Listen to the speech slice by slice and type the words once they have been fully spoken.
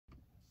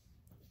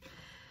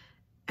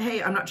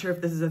Hey, I'm not sure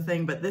if this is a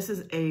thing, but this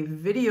is a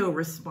video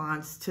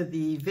response to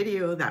the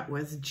video that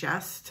was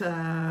just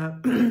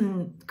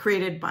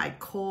created by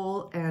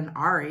Cole and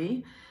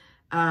Ari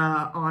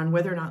on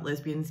whether or not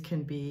lesbians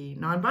can be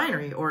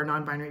non-binary or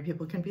non-binary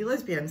people can be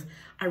lesbians.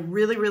 I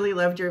really, really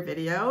loved your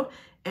video.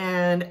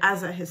 And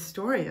as a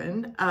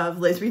historian of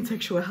lesbian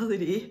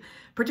sexuality,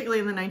 particularly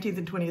in the 19th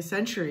and 20th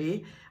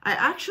century, I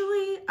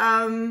actually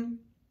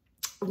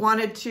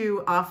wanted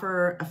to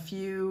offer a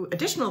few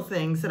additional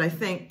things that I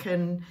think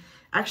can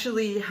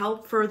actually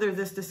help further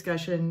this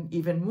discussion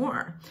even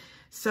more.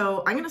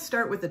 So I'm going to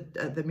start with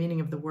the meaning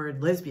of the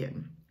word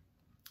lesbian.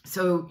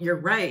 So you're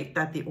right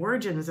that the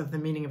origins of the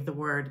meaning of the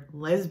word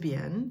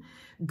lesbian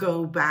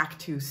go back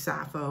to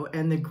Sappho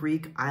and the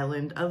Greek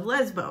island of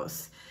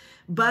Lesbos.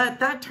 But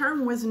that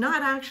term was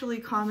not actually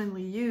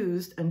commonly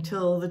used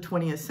until the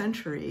 20th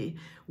century,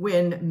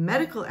 when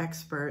medical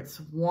experts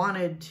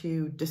wanted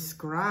to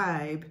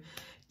describe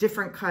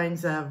different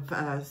kinds of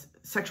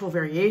sexual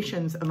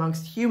variations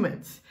amongst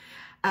humans.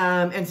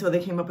 And so they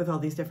came up with all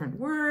these different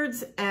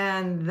words,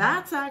 and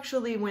that's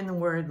actually when the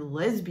word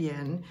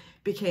lesbian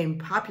became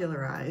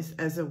popularized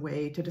as a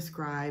way to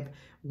describe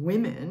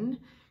women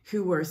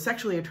who were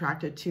sexually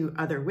attracted to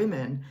other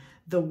women.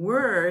 The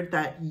word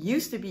that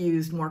used to be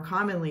used more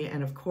commonly,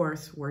 and of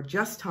course we're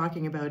just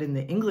talking about in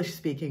the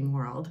English-speaking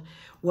world,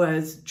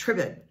 was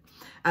tribid.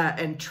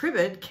 And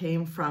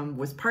tribid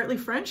was partly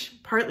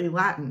French, partly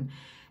Latin.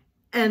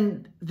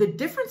 And the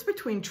difference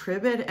between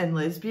tribid and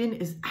lesbian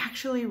is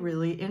actually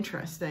really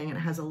interesting, and it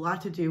has a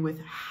lot to do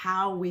with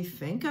how we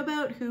think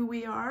about who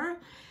we are.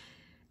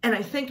 And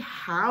I think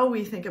how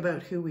we think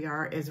about who we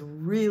are is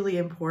really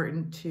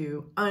important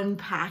to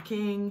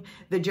unpacking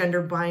the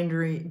gender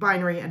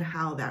binary and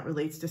how that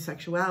relates to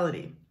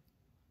sexuality.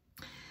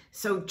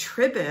 So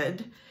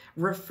tribid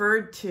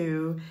referred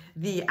to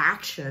the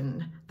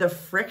action, the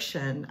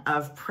friction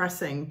of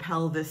pressing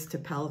pelvis to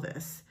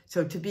pelvis.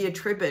 So to be a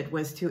tribid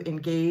was to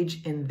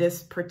engage in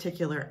this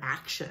particular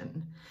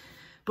action.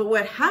 But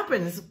what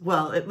happens,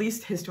 well, at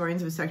least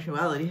historians of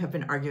sexuality have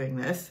been arguing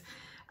this,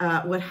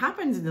 what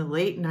happens in the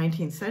late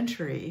 19th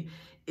century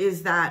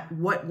is that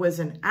what was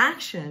an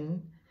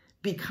action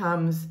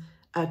becomes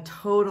a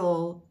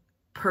total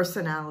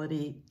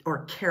personality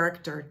or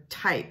character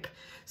type.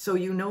 So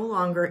you no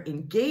longer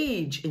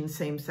engage in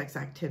same-sex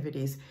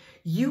activities.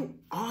 You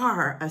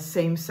are a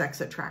same-sex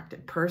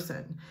attracted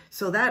person.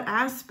 So that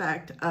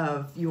aspect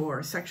of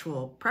your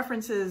sexual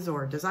preferences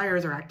or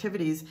desires or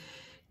activities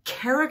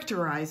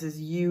characterizes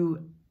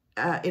you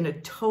in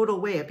a total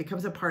way. It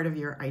becomes a part of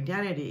your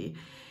identity.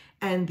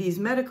 And these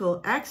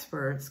medical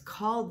experts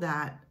called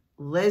that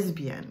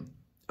lesbian.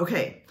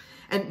 Okay,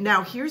 and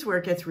now here's where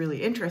it gets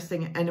really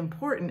interesting and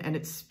important, and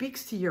it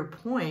speaks to your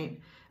point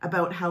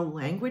about how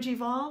language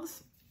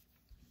evolves.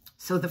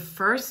 So the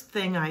first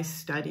thing I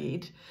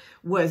studied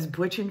was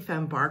butch and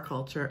femme bar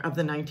culture of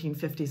the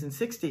 1950s and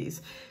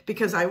 60s,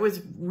 because I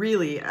was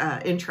really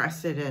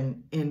interested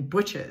in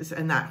butches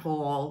and that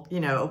whole,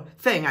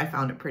 thing. I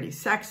found it pretty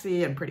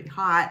sexy and pretty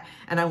hot,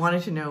 and I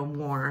wanted to know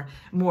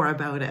more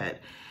about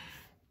it.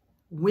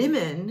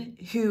 Women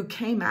who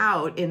came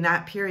out in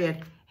that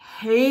period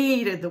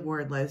hated the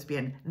word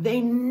lesbian.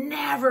 They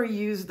never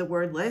used the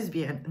word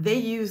lesbian. They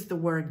used the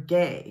word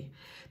gay,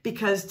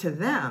 because to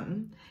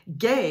them,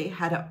 gay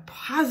had a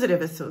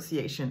positive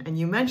association, and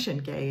you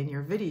mentioned gay in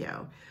your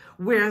video,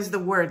 whereas the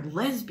word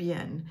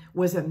lesbian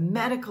was a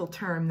medical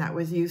term that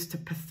was used to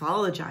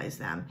pathologize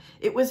them.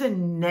 It was a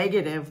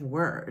negative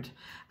word.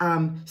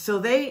 So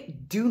they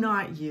do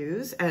not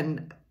use,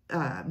 and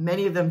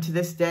many of them to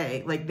this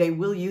day, they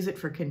will use it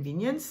for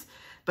convenience,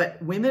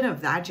 but women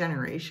of that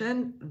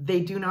generation,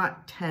 they do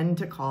not tend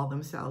to call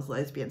themselves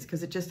lesbians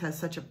because it just has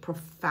such a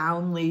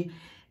profoundly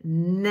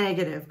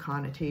negative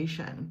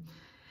connotation.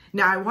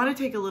 Now, I want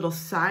to take a little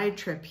side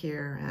trip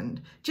here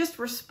and just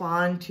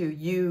respond to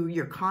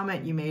your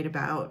comment you made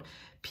about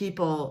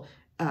people,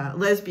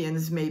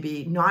 lesbians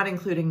maybe not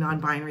including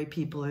non-binary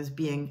people as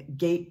being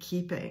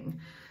gatekeeping.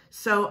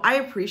 So I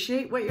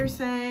appreciate what you're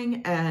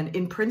saying, and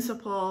in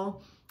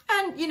principle,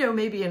 and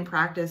maybe in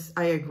practice,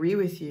 I agree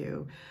with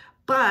you.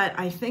 But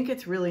I think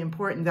it's really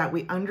important that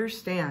we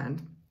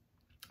understand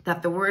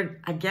that the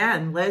word,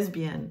 again,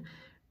 lesbian,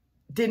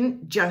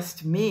 didn't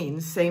just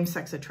mean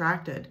same-sex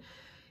attracted.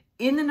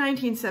 In the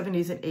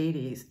 1970s and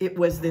 80s, it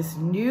was this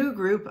new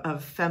group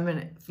of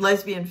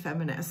lesbian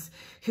feminists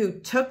who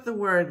took the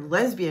word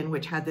lesbian,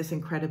 which had this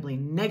incredibly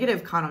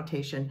negative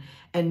connotation,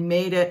 and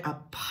made it a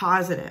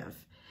positive.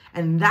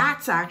 And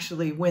that's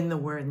actually when the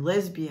word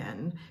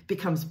lesbian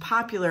becomes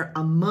popular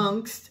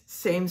amongst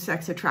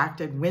same-sex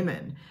attracted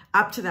women.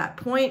 Up to that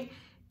point,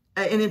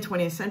 in the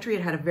 20th century,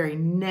 it had a very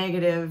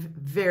negative,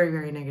 very,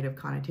 very negative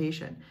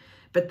connotation.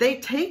 But they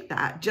take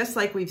that, just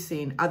like we've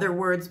seen other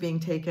words being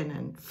taken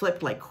and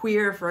flipped, like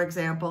queer, for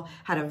example,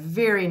 had a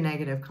very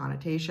negative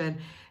connotation.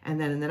 And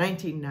then in the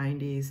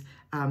 1990s,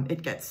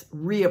 it gets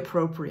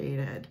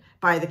reappropriated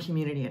by the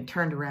community and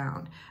turned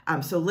around.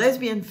 So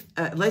lesbians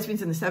in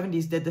the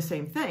 70s did the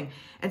same thing.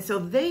 And so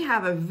they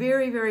have a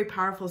very, very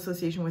powerful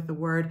association with the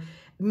word,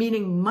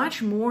 meaning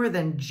much more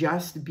than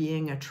just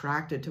being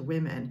attracted to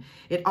women.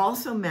 It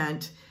also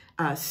meant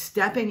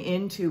stepping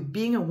into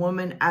being a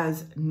woman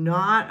as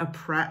not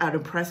an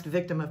oppressed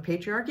victim of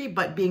patriarchy,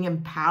 but being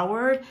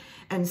empowered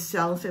and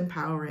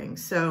self-empowering.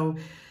 So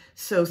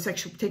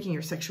taking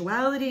your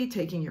sexuality,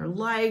 taking your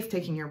life,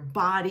 taking your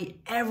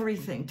body,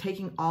 everything,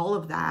 taking all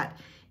of that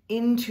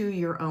into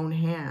your own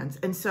hands.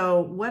 And so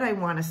what I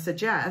want to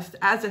suggest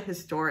as a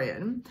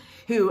historian,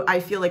 who I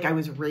feel like I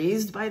was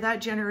raised by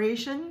that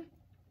generation,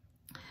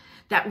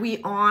 that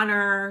we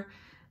honor,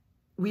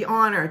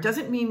 it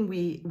doesn't mean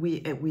we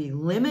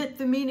limit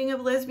the meaning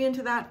of lesbian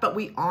to that, but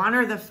we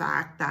honor the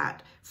fact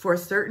that for a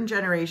certain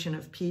generation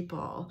of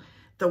people,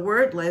 the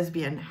word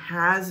lesbian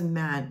has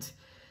meant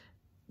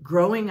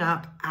growing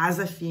up as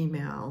a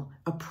female,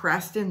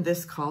 oppressed in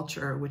this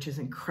culture, which is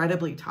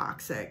incredibly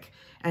toxic,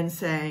 and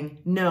saying,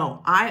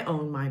 no, I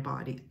own my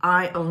body,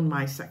 I own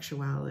my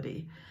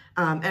sexuality.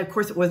 And of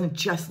course, it wasn't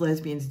just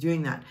lesbians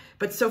doing that.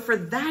 But so for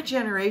that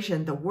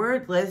generation, the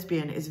word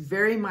lesbian is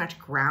very much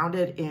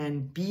grounded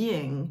in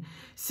being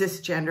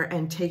cisgender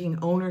and taking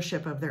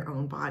ownership of their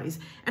own bodies.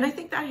 And I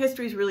think that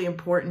history is really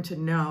important to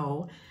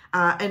know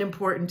and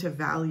important to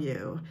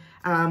value,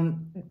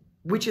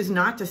 which is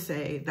not to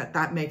say that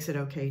that makes it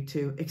okay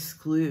to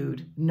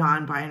exclude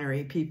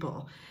non-binary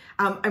people.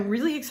 I'm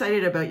really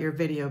excited about your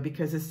video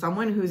because as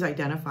someone who's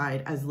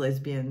identified as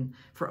lesbian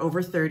for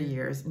over 30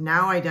 years,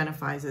 now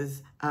identifies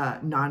as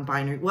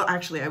non-binary. Well,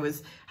 actually, I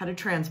had a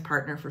trans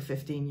partner for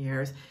 15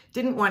 years.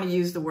 Didn't want to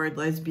use the word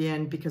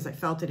lesbian because I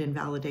felt it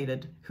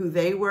invalidated who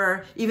they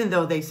were, even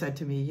though they said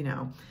to me, you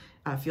know,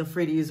 feel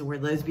free to use the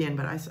word lesbian,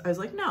 but I was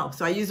like, no.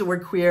 So I used the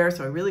word queer,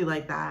 so I really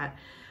like that.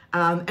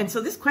 And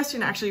so this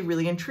question actually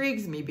really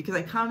intrigues me because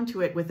I come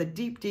to it with a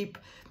deep, deep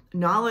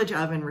knowledge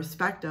of and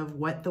respect of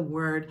what the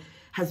word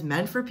has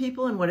meant for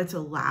people and what it's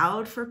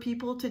allowed for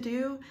people to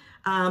do,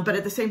 but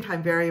at the same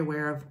time, very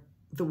aware of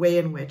the way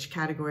in which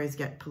categories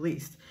get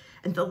policed.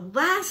 And the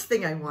last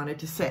thing I wanted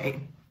to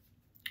say,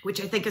 which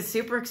I think is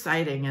super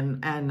exciting,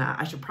 and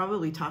I should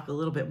probably talk a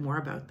little bit more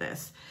about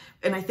this,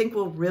 and I think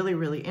will really,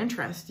 really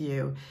interest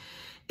you,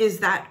 is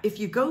that if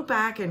you go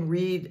back and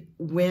read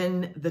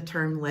when the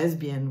term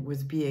lesbian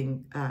was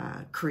being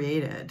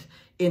created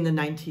in the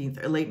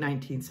late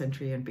 19th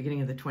century and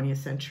beginning of the 20th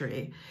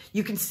century,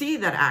 you can see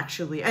that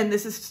actually, and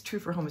this is true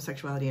for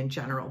homosexuality in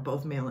general,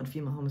 both male and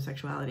female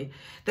homosexuality,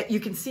 that you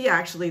can see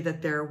actually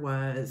that there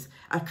was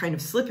a kind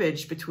of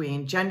slippage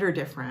between gender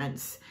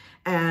difference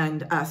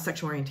and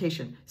sexual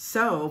orientation.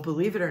 So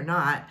believe it or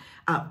not,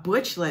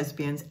 butch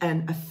lesbians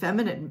and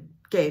effeminate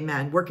gay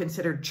men were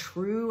considered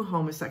true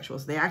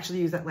homosexuals. They actually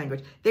use that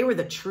language. They were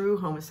the true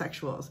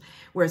homosexuals.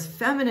 Whereas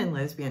feminine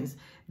lesbians,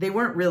 they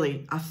weren't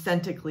really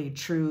authentically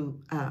true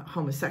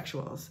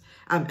homosexuals.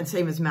 And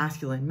same as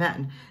masculine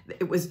men.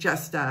 It was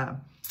just,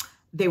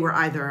 they were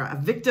either a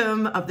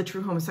victim of the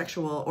true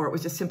homosexual, or it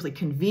was just simply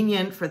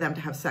convenient for them to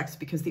have sex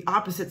because the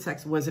opposite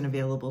sex wasn't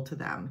available to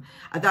them.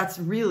 That's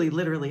really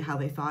literally how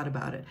they thought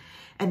about it.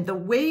 And the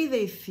way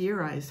they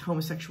theorized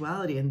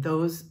homosexuality in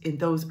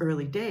those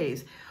early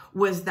days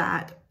was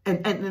that,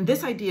 and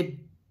this idea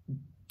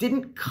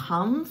didn't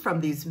come from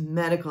these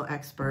medical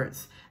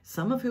experts,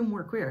 some of whom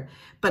were queer,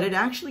 but it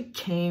actually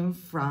came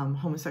from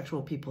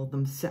homosexual people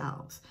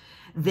themselves.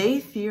 They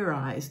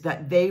theorized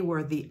that they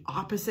were the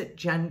opposite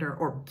gender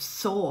or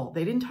soul.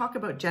 They didn't talk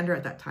about gender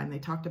at that time. They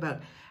talked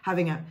about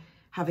having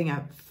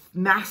a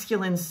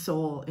masculine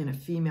soul in a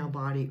female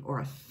body or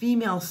a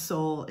female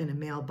soul in a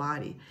male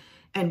body.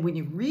 And when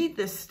you read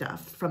this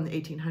stuff from the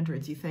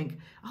 1800s, you think,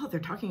 oh, they're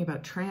talking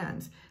about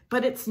trans,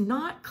 but it's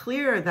not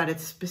clear that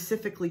it's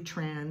specifically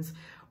trans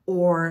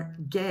or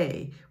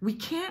gay. We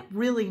can't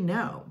really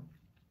know,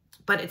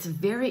 but it's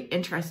very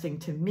interesting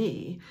to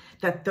me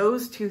that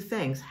those two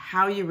things,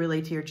 how you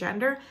relate to your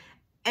gender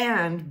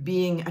and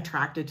being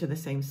attracted to the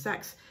same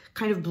sex,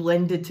 kind of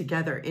blended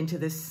together into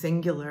this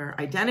singular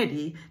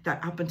identity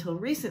that up until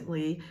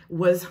recently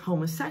was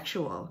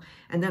homosexual.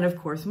 And then of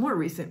course, more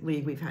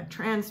recently, we've had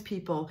trans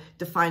people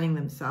defining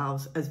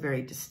themselves as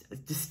very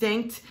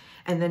distinct.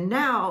 And then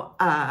now,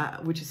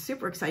 which is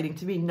super exciting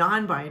to me,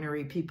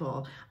 non-binary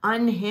people,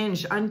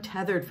 unhinged,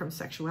 untethered from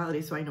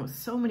sexuality. So I know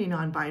so many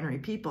non-binary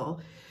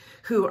people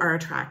who are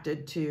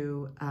attracted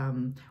to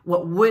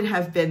what would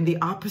have been the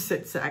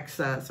opposite sex.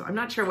 So I'm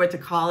not sure what to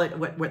call it,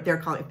 what they're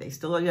calling, if they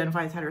still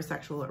identify as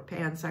heterosexual or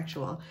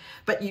pansexual,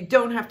 but you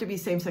don't have to be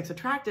same-sex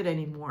attracted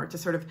anymore to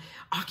sort of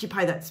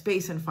occupy that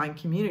space and find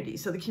community.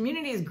 So the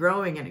community is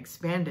growing and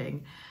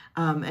expanding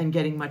and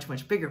getting much,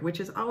 much bigger, which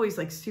is always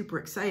like super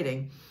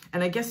exciting.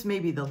 And I guess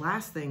maybe the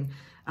last thing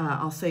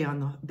I'll say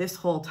on this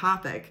whole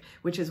topic,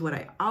 which is what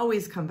I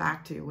always come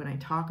back to when I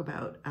talk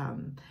about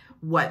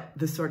what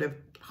the sort of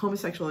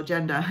homosexual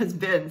agenda has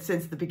been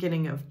since the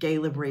beginning of gay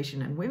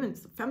liberation and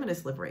women's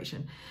feminist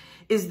liberation,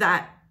 is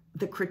that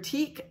the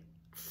critique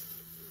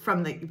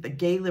from the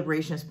gay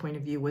liberationist point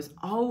of view was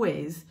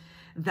always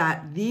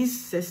that these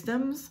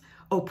systems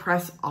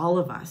oppress all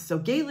of us. So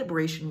gay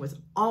liberation was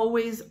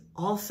always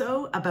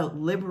also about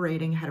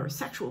liberating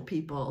heterosexual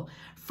people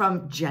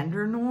from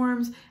gender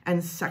norms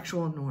and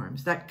sexual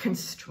norms that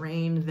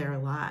constrain their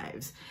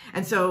lives.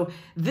 And so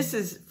this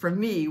is, for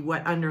me,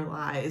 what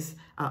underlies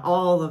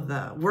all of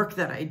the work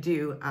that I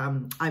do.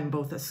 I'm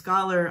both a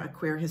scholar, a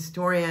queer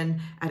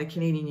historian at a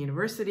Canadian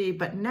university,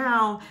 but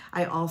now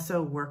I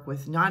also work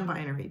with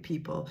non-binary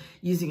people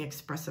using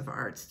expressive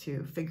arts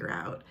to figure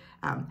out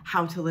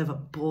how to live a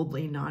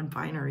boldly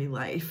non-binary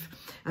life.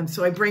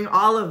 So I bring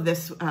all of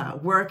this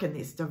work and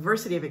this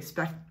diversity of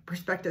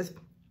perspectives,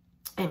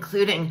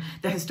 including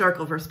the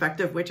historical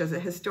perspective, which as a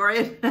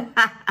historian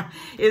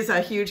is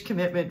a huge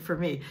commitment for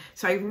me.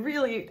 So I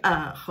really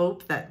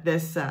hope that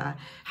this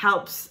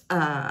helps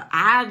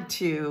add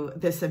to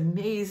this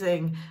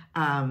amazing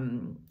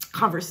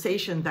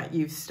conversation that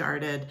you've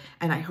started.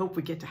 And I hope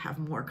we get to have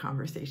more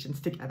conversations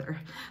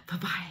together.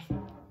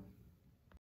 Bye-bye.